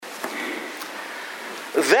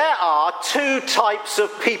There are two types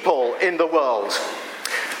of people in the world.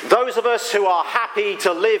 Those of us who are happy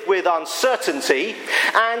to live with uncertainty,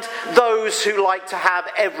 and those who like to have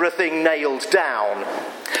everything nailed down.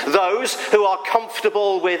 Those who are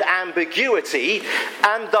comfortable with ambiguity,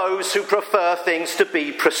 and those who prefer things to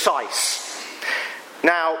be precise.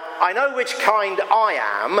 Now, I know which kind I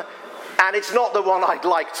am, and it's not the one I'd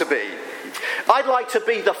like to be. I'd like to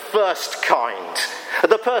be the first kind,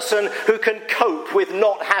 the person who can cope with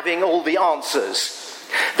not having all the answers.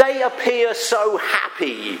 They appear so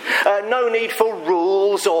happy, no need for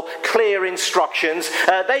rules or clear instructions.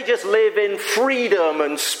 They just live in freedom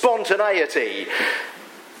and spontaneity.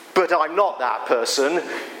 But I'm not that person,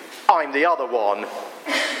 I'm the other one.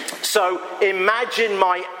 So imagine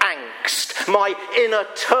my angst, my inner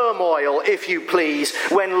turmoil, if you please,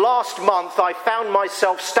 when last month I found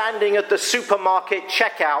myself standing at the supermarket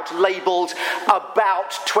checkout labelled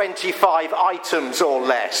about 25 items or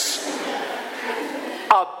less.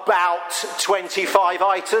 About 25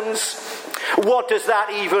 items? What does that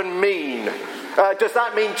even mean? Does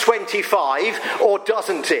that mean 25 or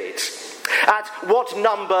doesn't it? At what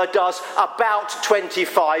number does about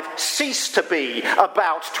 25 cease to be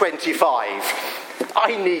about 25?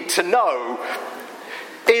 I need to know.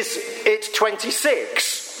 Is it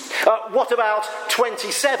 26? What about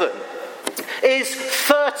 27? Is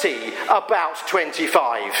 30 about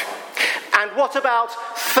 25? And what about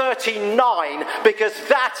 39? Because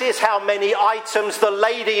that is how many items the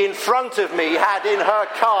lady in front of me had in her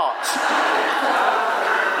cart.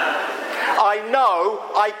 I know,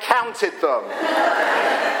 I counted them.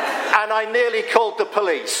 And I nearly called the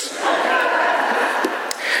police.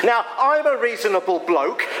 Now, I'm a reasonable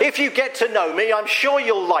bloke. If you get to know me, I'm sure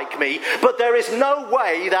you'll like me, but there is no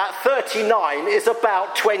way that 39 is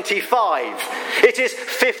about 25. It is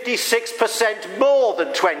 56% more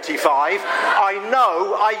than 25. I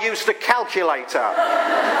know, I used a calculator.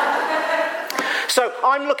 So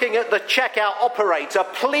I'm looking at the checkout operator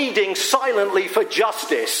pleading silently for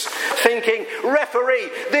justice, thinking, referee,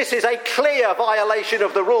 this is a clear violation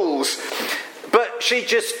of the rules. But she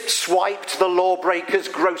just swiped the lawbreaker's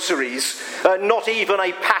groceries, not even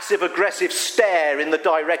a passive-aggressive stare in the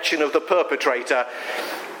direction of the perpetrator.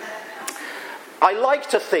 I like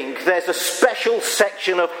to think there's a special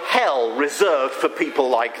section of hell reserved for people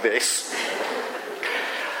like this.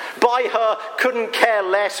 By her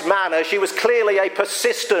couldn't-care-less manner, she was clearly a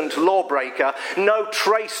persistent lawbreaker, no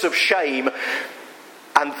trace of shame.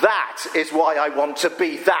 And that is why I want to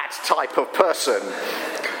be that type of person.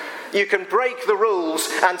 You can break the rules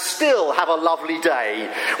and still have a lovely day,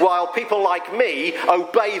 while people like me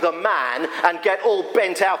obey the man and get all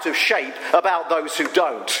bent out of shape about those who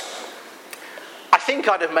don't. I think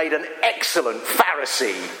I'd have made an excellent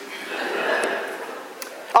Pharisee.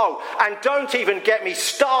 Oh, and don't even get me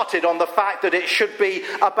started on the fact that it should be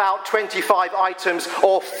about 25 items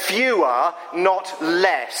or fewer, not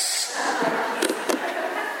less.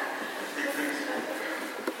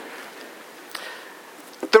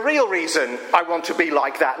 The real reason I want to be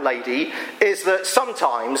like that lady is that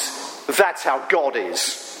sometimes that's how God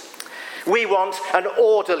is. We want an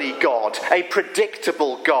orderly God, a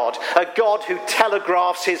predictable God, a God who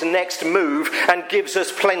telegraphs his next move and gives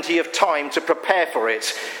us plenty of time to prepare for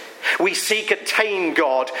it. We seek a tame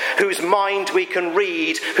God, whose mind we can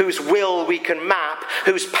read, whose will we can map,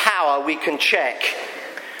 whose power we can check.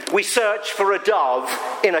 We search for a dove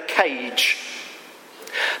in a cage.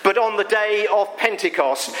 But on the day of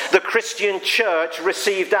Pentecost, the Christian church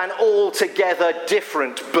received an altogether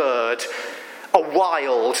different bird. A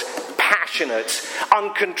wild, passionate,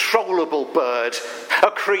 uncontrollable bird.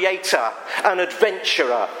 A creator, an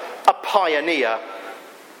adventurer, a pioneer.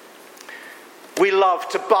 We love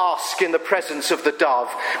to bask in the presence of the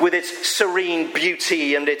dove, with its serene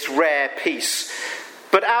beauty and its rare peace.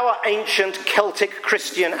 But our ancient Celtic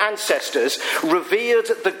Christian ancestors revered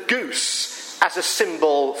the goose as a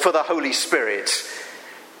symbol for the Holy Spirit.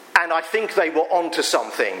 And I think they were onto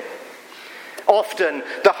something. Often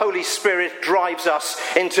the Holy Spirit drives us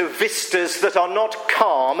into vistas that are not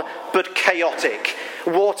calm but chaotic,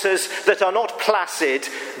 waters that are not placid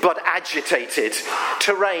but agitated,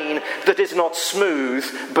 terrain that is not smooth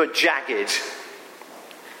but jagged.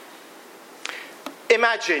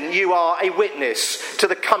 Imagine you are a witness to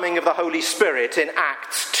the coming of the Holy Spirit in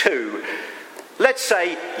Acts 2. Let's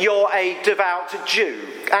say you're a devout Jew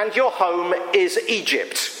and your home is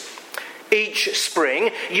Egypt. Each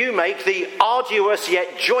spring, you make the arduous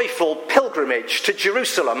yet joyful pilgrimage to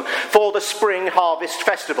Jerusalem for the Spring Harvest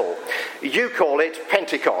Festival. You call it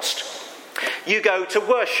Pentecost. You go to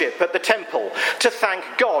worship at the temple, to thank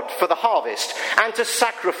God for the harvest, and to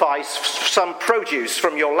sacrifice some produce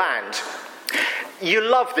from your land. You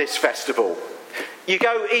love this festival. You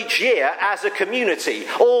go each year as a community.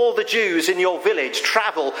 All the Jews in your village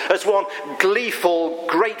travel as one gleeful,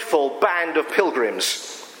 grateful band of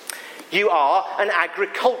pilgrims. You are an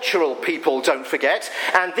agricultural people, don't forget,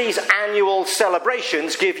 and these annual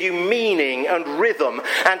celebrations give you meaning and rhythm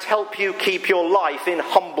and help you keep your life in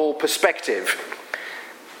humble perspective.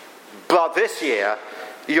 But this year,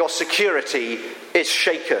 your security is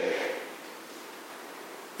shaken.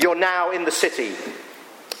 You're now in the city.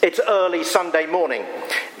 It's early Sunday morning,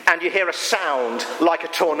 and you hear a sound like a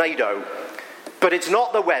tornado. But it's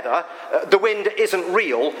not the weather. The wind isn't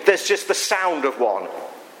real. There's just the sound of one.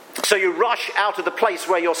 So you rush out of the place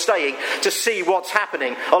where you're staying to see what's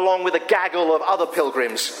happening, along with a gaggle of other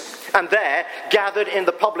pilgrims. And there, gathered in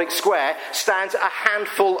the public square, stands a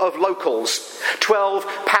handful of locals, 12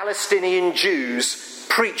 Palestinian Jews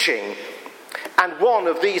preaching. And one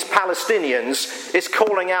of these Palestinians is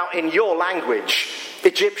calling out in your language,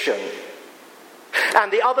 Egyptian.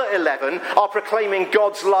 And the other 11 are proclaiming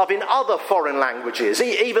God's love in other foreign languages,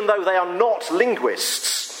 even though they are not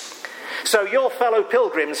linguists. So your fellow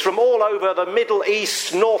pilgrims from all over the Middle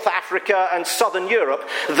East, North Africa and Southern Europe,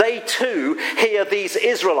 they too hear these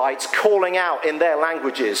Israelites calling out in their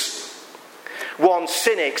languages. One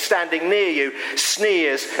cynic standing near you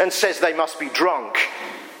sneers and says they must be drunk.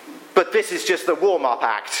 But this is just the warm-up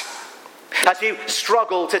act. As you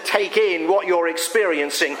struggle to take in what you're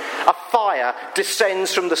experiencing, a fire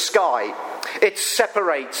descends from the sky. It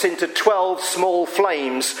separates into 12 small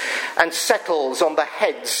flames and settles on the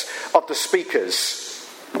heads of the speakers.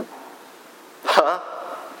 Huh?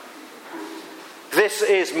 This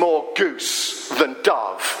is more goose than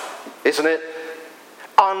dove, isn't it?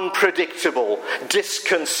 Unpredictable,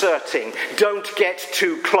 disconcerting, don't get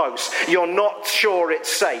too close, you're not sure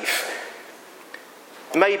it's safe.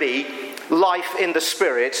 Maybe life in the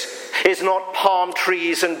Spirit is not palm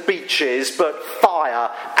trees and beaches, but fire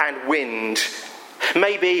and wind.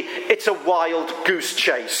 Maybe it's a wild goose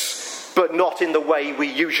chase, but not in the way we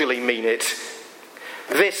usually mean it.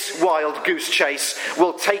 This wild goose chase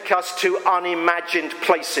will take us to unimagined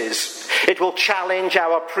places. It will challenge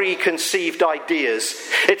our preconceived ideas.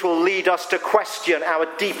 It will lead us to question our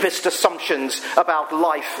deepest assumptions about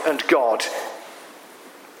life and God.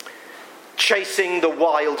 Chasing the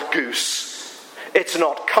wild goose. It's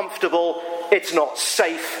not comfortable, it's not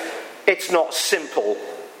safe, it's not simple.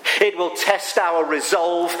 It will test our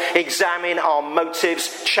resolve, examine our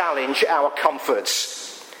motives, challenge our comforts.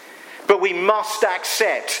 But we must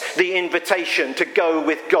accept the invitation to go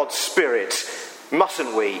with God's Spirit,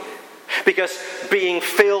 mustn't we? Because being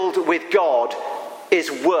filled with God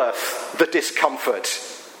is worth the discomfort.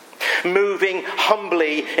 Moving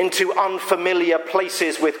humbly into unfamiliar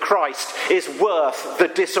places with Christ is worth the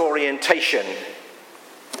disorientation.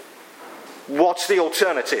 What's the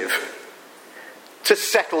alternative? To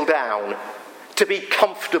settle down, to be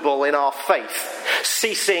comfortable in our faith,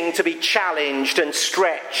 ceasing to be challenged and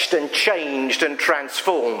stretched and changed and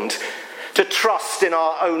transformed, to trust in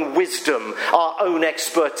our own wisdom, our own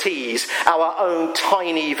expertise, our own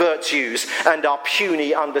tiny virtues, and our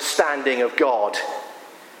puny understanding of God.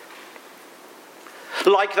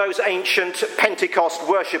 Like those ancient Pentecost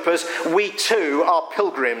worshippers, we too are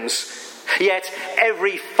pilgrims. Yet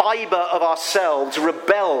every fibre of ourselves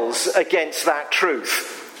rebels against that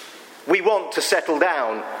truth. We want to settle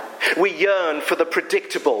down. We yearn for the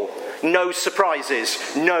predictable. No surprises,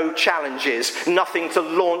 no challenges, nothing to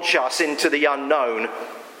launch us into the unknown.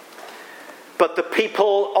 But the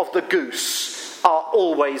people of the goose are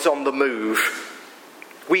always on the move.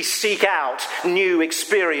 We seek out new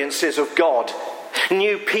experiences of God.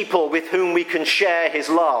 New people with whom we can share his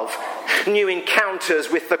love. New encounters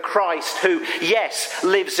with the Christ who, yes,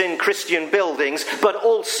 lives in Christian buildings, but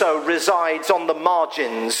also resides on the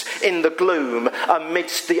margins, in the gloom,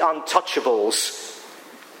 amidst the untouchables.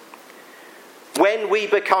 When we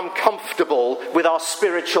become comfortable with our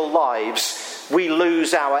spiritual lives, we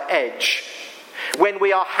lose our edge. When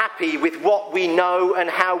we are happy with what we know and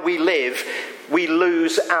how we live, we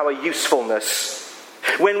lose our usefulness.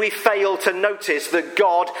 When we fail to notice that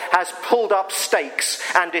God has pulled up stakes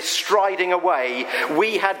and is striding away,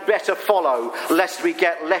 we had better follow, lest we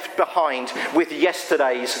get left behind with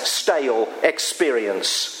yesterday's stale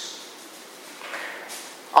experience.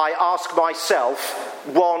 I ask myself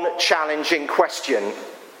one challenging question.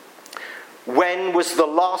 When was the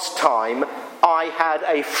last time I had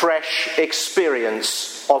a fresh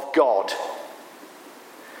experience of God?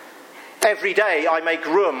 Every day I make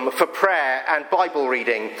room for prayer and Bible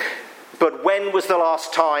reading, But when was the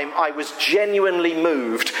last time I was genuinely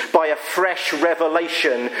moved by a fresh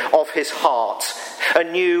revelation of his heart, a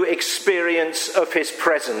new experience of his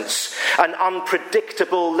presence, an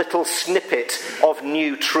unpredictable little snippet of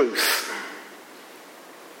new truth?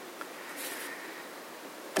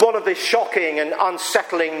 One of the shocking and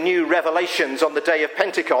unsettling new revelations on the day of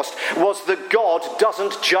Pentecost was that God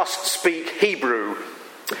doesn't just speak Hebrew.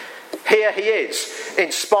 Here he is,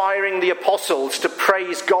 inspiring the apostles to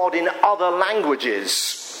praise God in other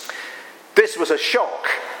languages. This was a shock.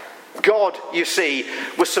 God, you see,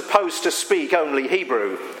 was supposed to speak only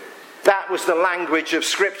Hebrew. That was the language of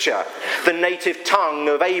Scripture, the native tongue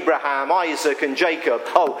of Abraham, Isaac, and Jacob.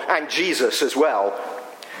 Oh, and Jesus as well.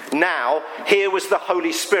 Now, here was the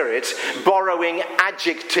Holy Spirit borrowing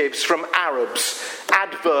adjectives from Arabs,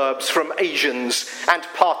 adverbs from Asians, and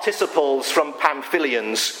participles from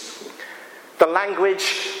Pamphylians. The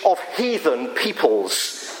language of heathen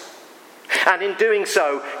peoples. And in doing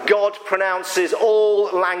so, God pronounces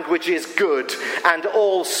all languages good and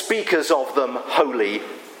all speakers of them holy.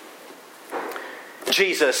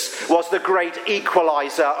 Jesus was the great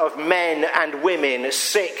equalizer of men and women,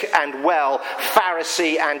 sick and well,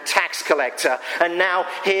 Pharisee and tax collector. And now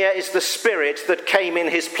here is the Spirit that came in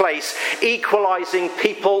his place, equalizing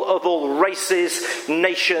people of all races,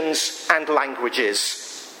 nations, and languages.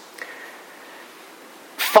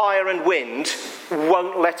 Fire and wind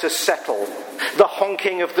won't let us settle. The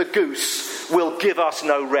honking of the goose will give us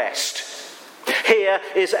no rest. Here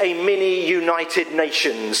is a mini United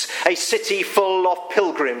Nations, a city full of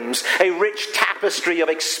pilgrims, a rich tapestry of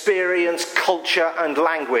experience, culture, and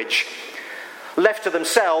language. Left to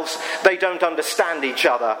themselves, they don't understand each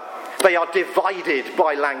other. They are divided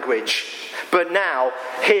by language. But now,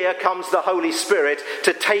 here comes the Holy Spirit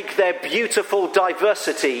to take their beautiful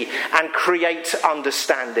diversity and create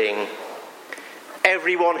understanding.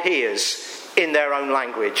 Everyone hears in their own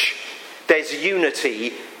language. There's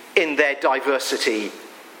unity in their diversity.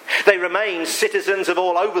 They remain citizens of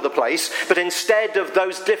all over the place, but instead of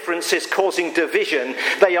those differences causing division,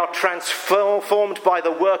 they are transformed by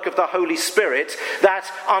the work of the Holy Spirit, that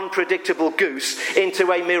unpredictable goose,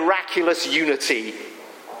 into a miraculous unity.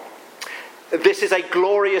 This is a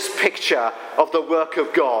glorious picture of the work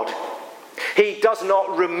of God. He does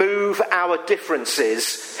not remove our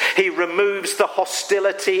differences. He removes the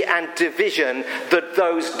hostility and division that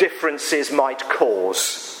those differences might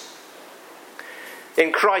cause.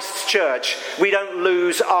 In Christ's church, we don't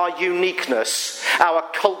lose our uniqueness. Our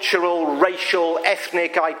cultural, racial,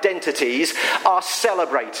 ethnic identities are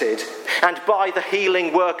celebrated, and by the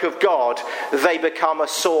healing work of God, they become a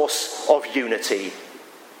source of unity.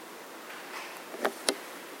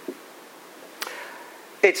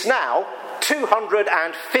 It's now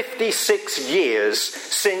 256 years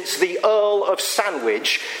since the Earl of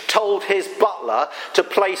Sandwich told his butler to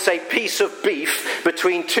place a piece of beef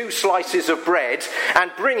between two slices of bread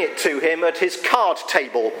and bring it to him at his card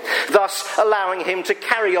table, thus allowing him to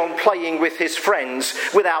carry on playing with his friends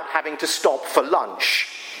without having to stop for lunch.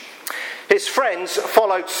 His friends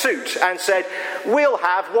followed suit and said, "We'll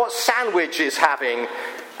have what Sandwich is having."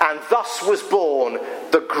 And thus was born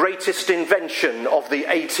the greatest invention of the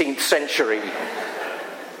 18th century.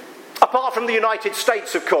 Apart from the United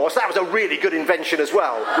States, of course, that was a really good invention as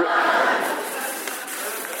well.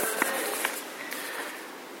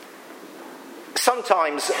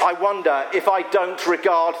 Sometimes I wonder if I don't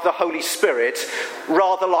regard the Holy Spirit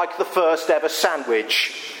rather like the first ever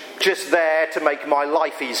sandwich, just there to make my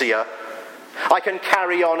life easier. I can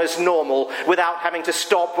carry on as normal without having to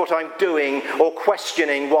stop what I'm doing or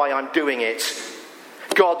questioning why I'm doing it.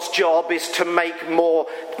 God's job is to make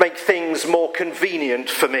things more convenient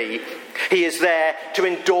for me. He is there to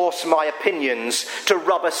endorse my opinions, to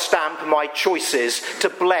rubber stamp my choices, to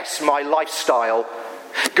bless my lifestyle.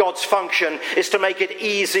 God's function is to make it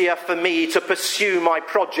easier for me to pursue my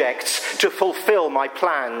projects, to fulfill my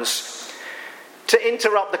plans. To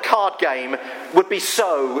interrupt the card game would be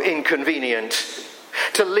so inconvenient.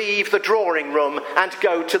 To leave the drawing room and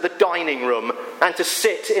go to the dining room, and to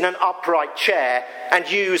sit in an upright chair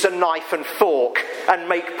and use a knife and fork and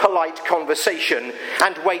make polite conversation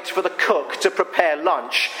and wait for the cook to prepare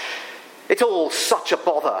lunch. It's all such a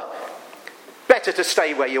bother. Better to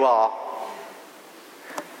stay where you are.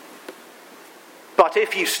 But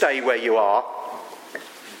if you stay where you are,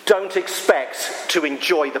 don't expect to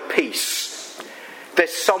enjoy the peace.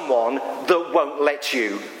 There's someone that won't let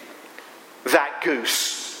you. That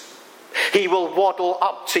goose. He will waddle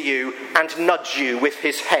up to you and nudge you with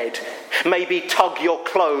his head. Maybe tug your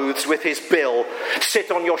clothes with his bill. Sit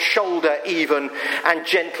on your shoulder even and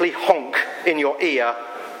gently honk in your ear.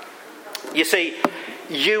 You see,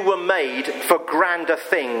 you were made for grander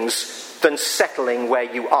things than settling where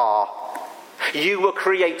you are. You were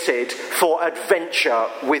created for adventure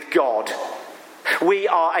with God. We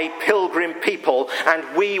are a pilgrim people,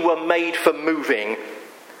 and we were made for moving.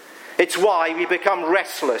 It's why we become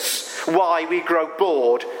restless, why we grow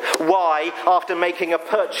bored, why, after making a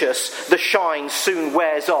purchase, the shine soon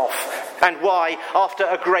wears off, and why, after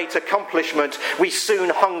a great accomplishment, we soon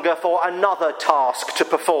hunger for another task to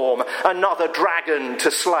perform, another dragon to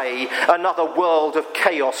slay, another world of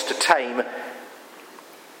chaos to tame.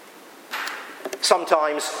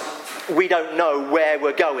 Sometimes we don't know where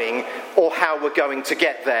we're going or how we're going to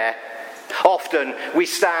get there. Often we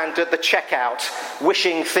stand at the checkout,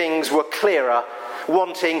 wishing things were clearer,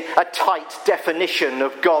 wanting a tight definition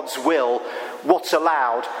of God's will, what's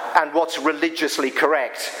allowed and what's religiously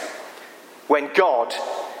correct. When God,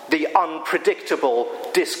 the unpredictable,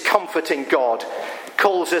 discomforting God,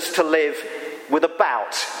 calls us to live with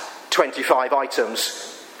about 25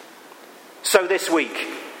 items. So this week,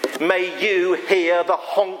 may you hear the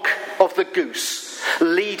honk of the goose,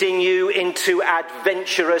 leading you into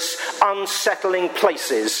adventurous, unsettling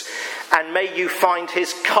places, and may you find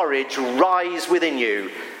his courage rise within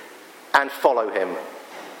you and follow him.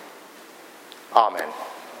 Amen.